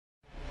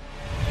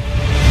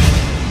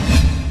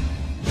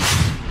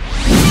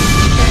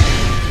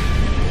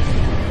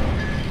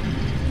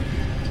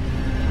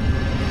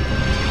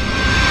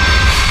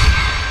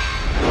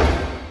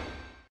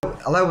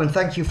Hello and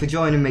thank you for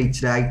joining me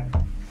today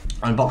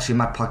on Boxing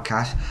Mad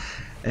podcast.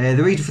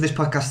 The reason for this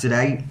podcast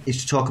today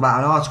is to talk about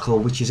an article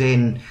which is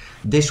in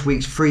this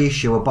week's free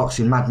issue of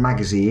Boxing Mad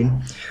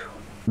magazine,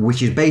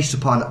 which is based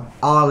upon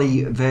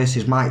Ali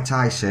versus Mike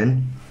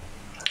Tyson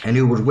and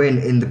who would win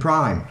in the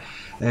prime.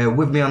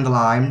 With me on the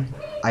line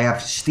I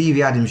have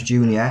Stevie Adams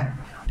Jr.,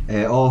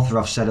 author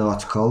of said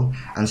article,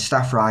 and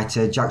staff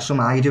writer Jack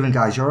Sumner. How you doing,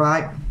 guys? You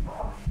alright?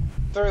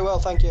 Very well,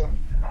 thank you.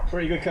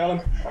 Pretty good,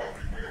 Callum.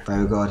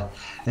 Very good.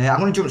 I'm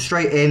going to jump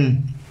straight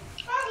in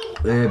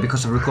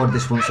because I've recorded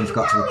this once and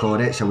forgot to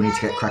record it, so we need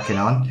to get cracking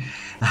on.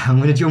 I'm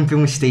going to jump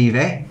in with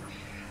Stevie.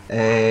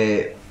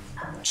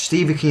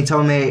 Stevie, can you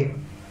tell me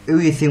who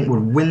you think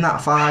would win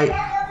that fight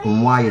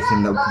and why you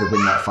think they'll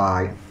win that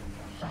fight?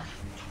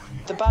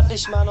 The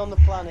baddest man on the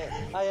planet,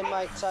 Iron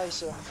Mike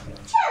Tyson.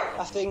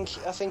 I think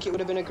it would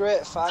have been a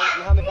great fight.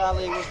 Muhammad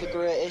Ali was the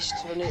greatest,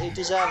 and he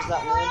deserves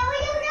that name.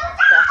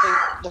 But I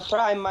think the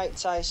prime Mike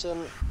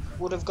Tyson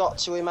would have got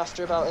to him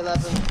after about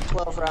 11,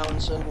 12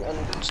 rounds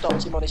and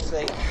stopped him on his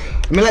feet.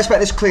 I mean, let's make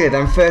this clear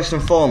then, first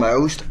and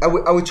foremost.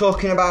 Are we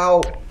talking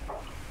about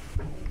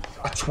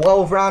a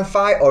 12-round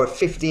fight or a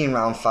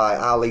 15-round fight,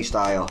 Ali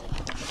style?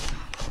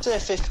 Say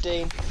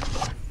 15.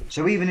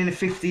 So even in a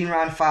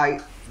 15-round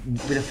fight,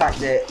 with the fact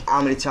that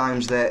how many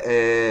times that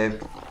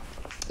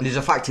there's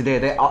a factor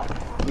there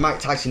that Mike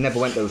Tyson never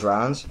went those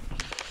rounds,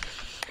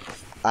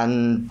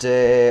 and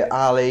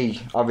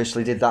Ali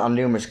obviously did that on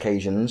numerous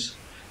occasions.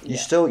 You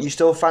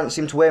still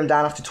fancy him to wear him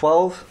down after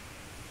 12?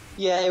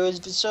 Yeah, he was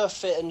so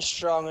fit and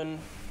strong,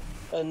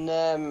 and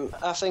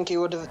I think he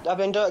would have. I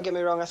mean, don't get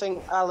me wrong. I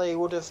think Ali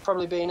would have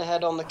probably been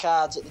ahead on the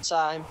cards at the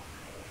time.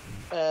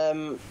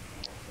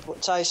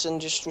 But Tyson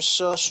just was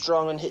so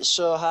strong and hit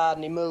so hard,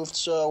 and he moved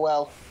so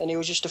well, and he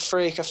was just a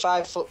freak, a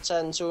 5'10",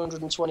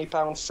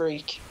 220-pound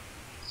freak.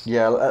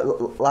 Yeah,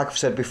 like I've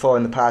said before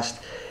in the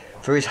past,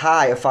 for his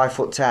height of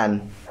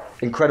 5'10",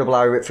 incredible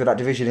how he ripped through that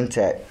division, isn't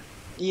it?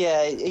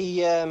 Yeah,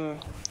 he.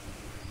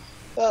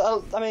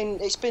 I mean,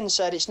 it's been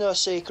said, it's no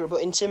secret,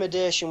 but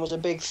intimidation was a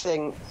big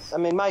thing. I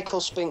mean, Michael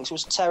Spinks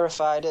was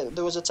terrified.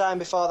 There was a time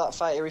before that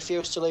fight he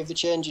refused to leave the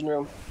changing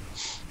room.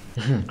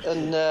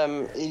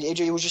 And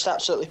he was just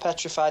absolutely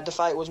petrified. The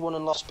fight was won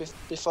and lost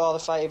before the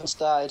fight even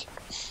started.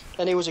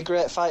 And he was a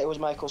great fighter, was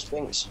Michael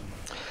Spinks.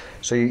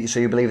 So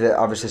you believe that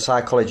obviously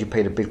psychology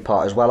played a big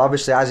part as well,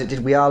 obviously, as it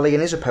did with Ali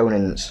and his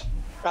opponents?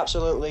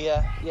 Absolutely,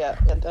 yeah.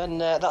 And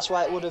that's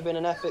why it would have been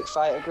an epic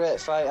fight, a great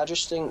fight. I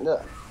just think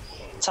that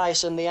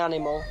Tyson, the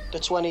animal, the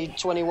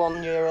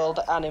 21-year-old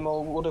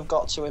animal, would have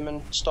got to him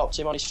and stopped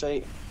him on his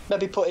feet.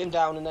 Maybe put him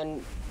down, and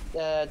then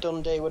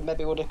Dundee would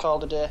have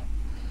called a day.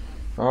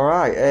 All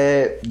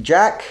right,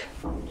 Jack,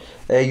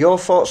 your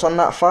thoughts on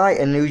that fight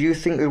and who you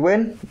think would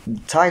win,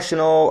 Tyson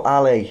or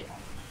Ali?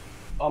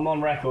 I'm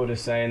on record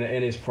as saying that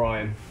in his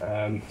prime,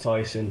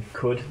 Tyson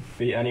could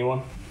beat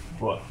anyone,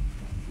 but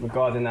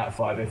regarding that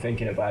fight, I've been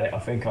thinking about it. I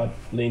think I'd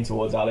lean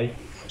towards Ali.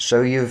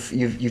 So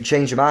you've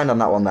changed your mind on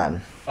that one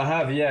then? I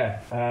have, yeah.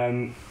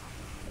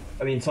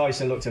 I mean,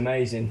 Tyson looked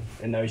amazing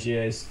in those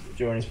years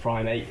during his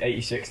prime,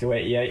 86 to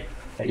 88,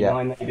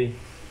 89 maybe,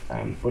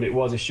 but it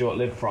was a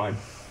short-lived prime.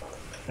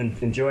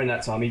 And during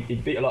that time, he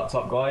beat a lot of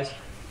top guys.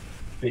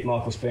 Beat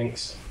Michael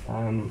Spinks,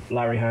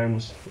 Larry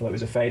Holmes. Well, it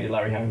was a faded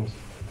Larry Holmes.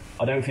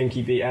 I don't think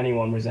he beat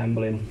anyone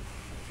resembling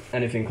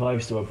anything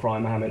close to a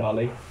prime Muhammad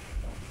Ali.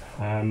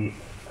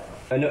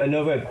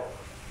 Another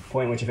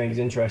point which I think is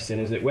interesting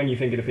is that when you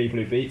think of the people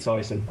who beat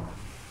Tyson,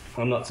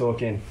 I'm not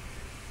talking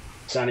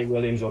Danny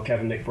Williams or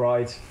Kevin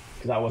McBride,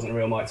 because that wasn't a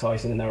real Mike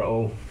Tyson in there at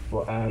all.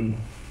 But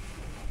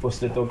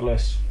Buster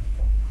Douglas,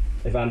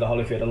 Evander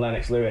Holyfield, and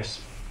Lennox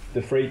Lewis.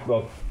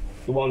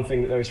 The one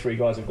thing that those three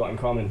guys have got in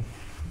common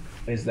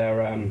is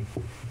their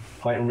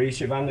height and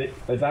reach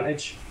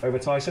advantage over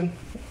Tyson,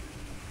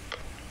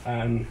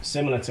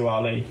 similar to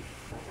Ali.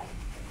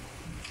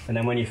 And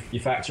then when you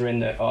factor in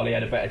that Ali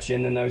had a better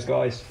chin than those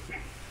guys,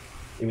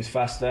 he was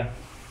faster,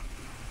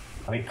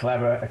 I think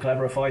a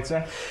cleverer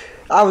fighter.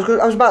 I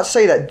was about to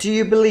say that. Do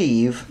you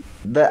believe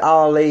that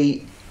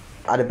Ali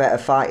had a better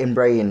fighting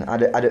brain,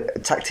 had a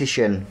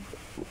tactician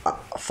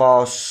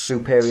far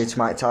superior to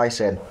Mike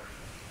Tyson?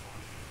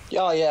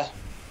 Oh, yeah.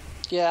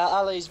 Yeah,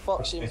 Ali's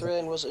boxing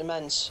brain was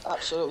immense,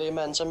 absolutely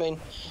immense. I mean,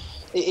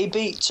 he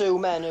beat two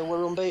men who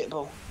were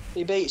unbeatable.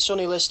 He beat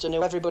Sonny Liston,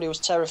 who everybody was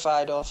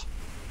terrified of.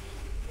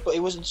 But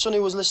Sonny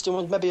Liston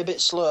was maybe a bit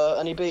slow,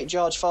 and he beat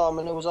George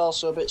Foreman, who was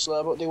also a bit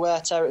slow, but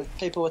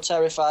people were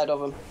terrified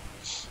of him.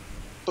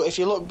 But if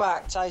you look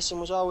back, Tyson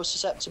was always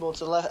susceptible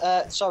to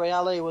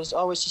Ali was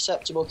always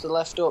susceptible to the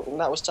left hook, and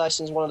that was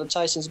one of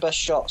Tyson's best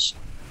shots.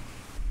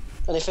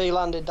 And if he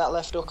landed that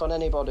left hook on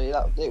anybody,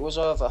 it was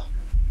over.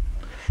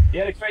 He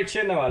had a great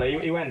chin though, Ali.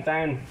 He went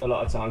down a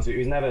lot of times. He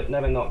was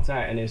never knocked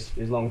out in his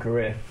long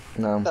career.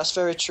 No. That's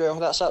very true.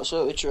 That's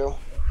absolutely true.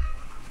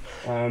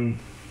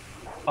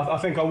 I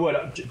think I would.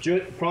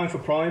 Prime for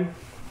prime,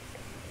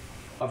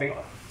 I think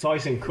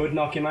Tyson could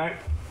knock him out.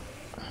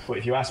 But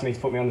if you ask me to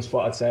put me on the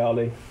spot, I'd say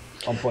Ali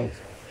on point.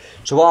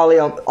 So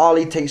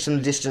Ali takes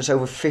some distance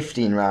over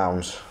 15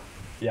 rounds.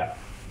 Yeah.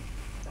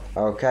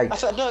 Okay.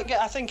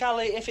 I think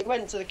Ali, if it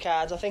went to the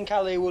cards, I think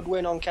Ali would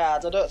win on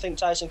cards. I don't think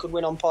Tyson could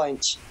win on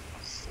points.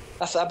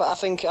 But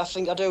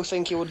I do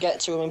think he would get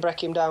to him and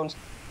break him down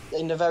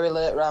in the very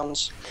late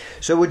rounds.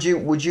 So would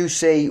you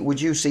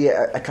see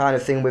a kind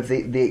of thing with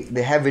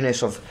the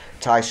heaviness of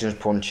Tyson's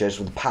punches,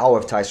 with the power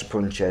of Tyson's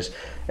punches,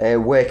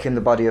 working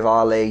the body of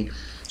Ali,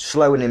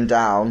 slowing him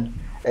down,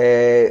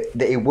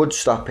 that he would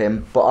stop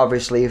him, but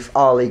obviously if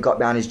Ali got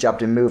behind his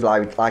jab and moved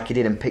like he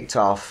did and picked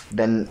off,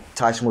 then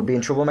Tyson would be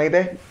in trouble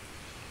maybe?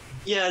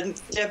 Yeah,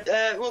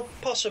 well,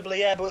 possibly,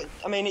 yeah, but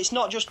I mean, it's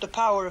not just the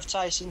power of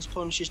Tyson's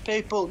punches.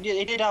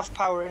 He did have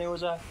power and he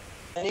was an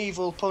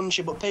evil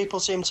puncher, but people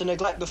seem to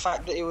neglect the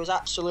fact that he was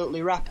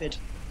absolutely rapid.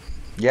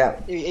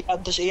 Yeah. He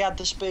had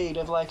the speed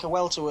of like a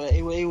welterweight.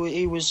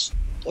 He was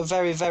a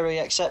very, very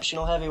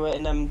exceptional heavyweight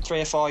in them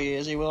 3 or 4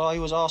 years. He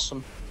was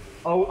awesome.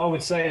 I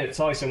would say that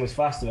Tyson was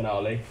faster than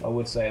Ali. I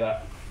would say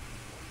that,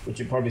 which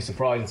would probably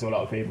surprise to a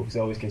lot of people because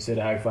they always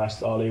consider how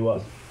fast Ali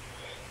was.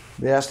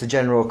 Yeah, that's the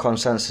general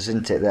consensus,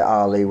 isn't it, that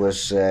Ali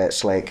was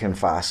slick and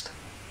fast.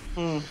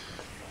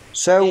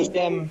 So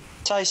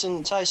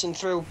Tyson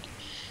threw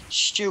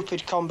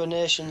stupid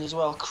combinations as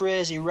well,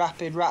 crazy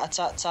rapid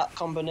rat-a-tat-tat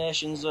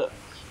combinations that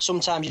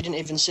sometimes you didn't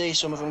even see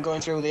some of them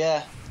going through the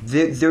air.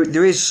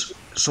 There is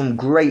some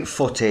great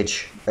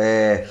footage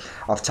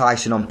of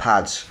Tyson on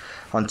pads,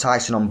 on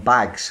Tyson on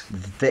bags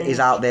that is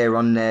out there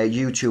on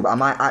YouTube. I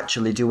might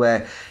actually do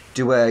a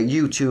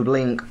YouTube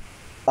link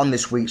on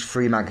this week's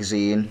free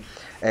magazine,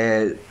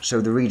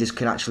 so the readers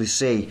can actually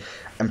see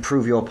and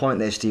prove your point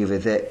there, Stevie,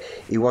 that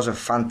he was a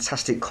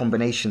fantastic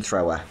combination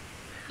thrower.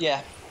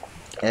 Yeah.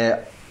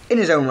 In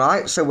his own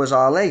right, so was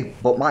Ali.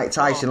 But Mike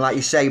Tyson, like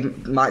you say,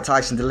 Mike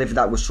Tyson delivered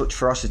that with such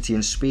ferocity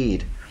and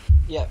speed.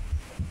 Yeah.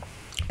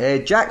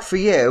 Jack, for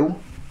you,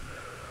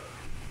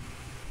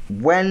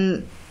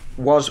 when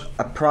was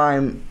a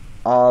prime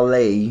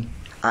Ali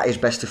at his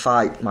best to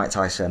fight Mike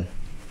Tyson?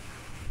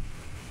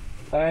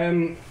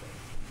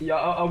 Yeah,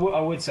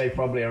 I would say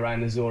probably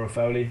around the Zora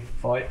Foley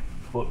fight,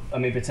 but I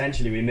mean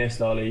potentially we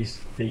missed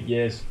Ali's peak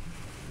years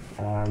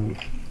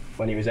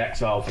when he was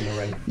exiled from the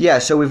ring. Yeah,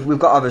 so we've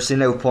got obviously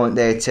no point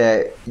there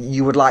to.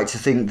 You would like to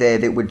think there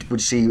that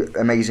would see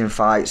amazing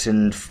fights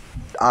and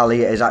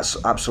Ali at his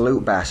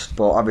absolute best,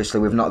 but obviously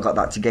we've not got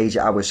that to gauge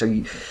it, have we?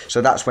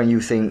 So that's when you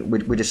think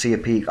we'd see a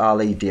peak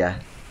Ali, dear.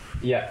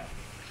 Yeah.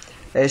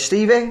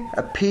 Stevie,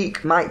 a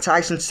peak Mike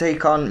Tyson to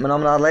take on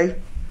Muhammad Ali?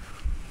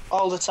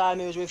 All the time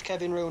he was with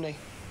Kevin Rooney.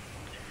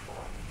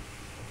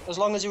 As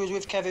long as he was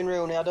with Kevin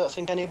Rooney, I don't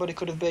think anybody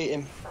could have beat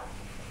him.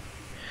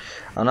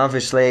 And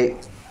obviously,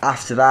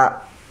 after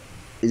that,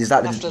 he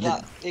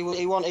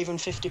wasn't even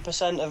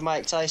 50% of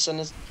Mike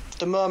Tyson.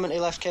 The moment he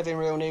left Kevin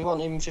Rooney, he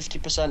wasn't even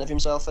 50% of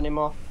himself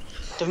anymore.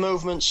 The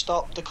movement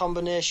stopped, the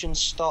combinations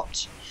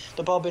stopped,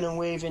 the bobbing and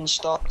weaving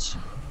stopped,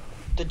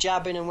 the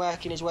jabbing and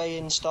working his way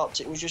in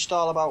stopped. It was just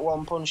all about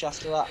one punch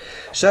after that.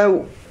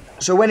 So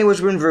when he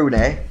was with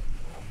Rooney,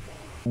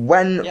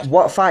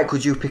 what fight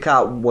could you pick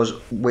out was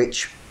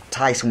which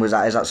Tyson was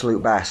at his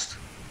absolute best?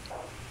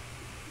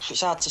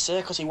 It's hard to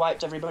say because he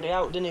wiped everybody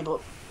out, didn't he?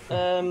 But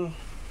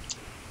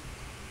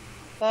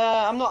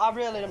I'm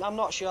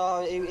not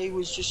sure. He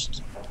was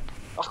just.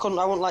 I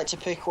wouldn't like to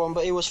pick one,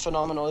 but he was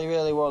phenomenal. He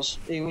really was.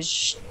 He was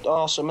just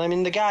awesome. I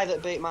mean, the guy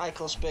that beat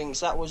Michael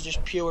Spinks, that was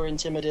just pure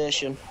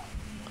intimidation,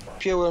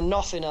 pure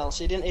nothing else.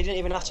 He didn't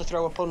even have to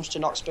throw a punch to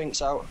knock Spinks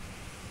out.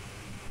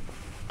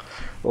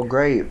 Well,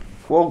 great.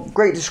 Well,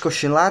 great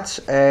discussion,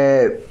 lads.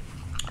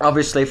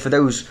 Obviously, for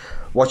those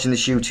watching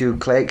this YouTube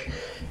click,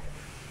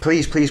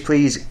 please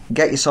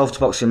get yourself to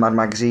Boxing Mad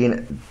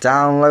magazine.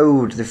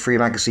 Download the free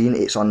magazine.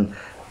 It's on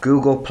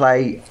Google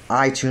Play,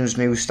 iTunes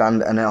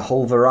newsstand, and a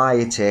whole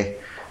variety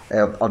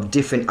of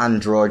different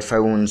Android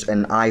phones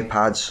and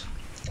iPads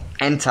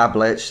and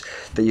tablets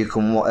that you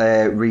can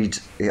read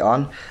it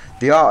on.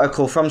 The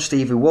article from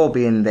Stevie will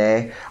be in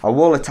there. I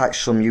will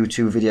attach some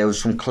YouTube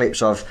videos, some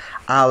clips of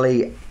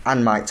Ali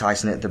and Mike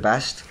Tyson at the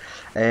best.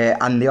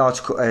 And the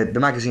article, the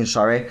magazine,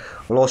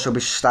 will also be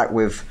stacked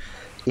with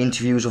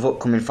interviews of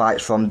upcoming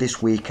fights from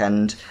this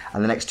weekend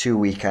and the next 2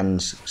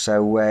 weekends.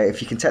 So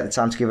if you can take the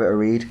time to give it a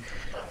read,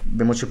 it'd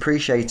be much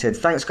appreciated.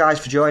 Thanks, guys,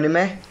 for joining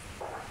me.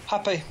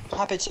 Happy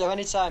to,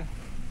 anytime.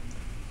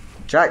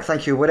 Jack,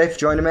 thank you, buddy, for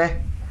joining me.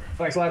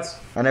 Thanks, lads.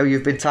 I know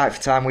you've been tight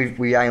for time.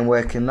 We ain't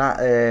working that.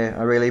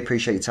 I really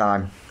appreciate your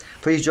time.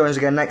 Please join us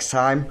again next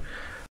time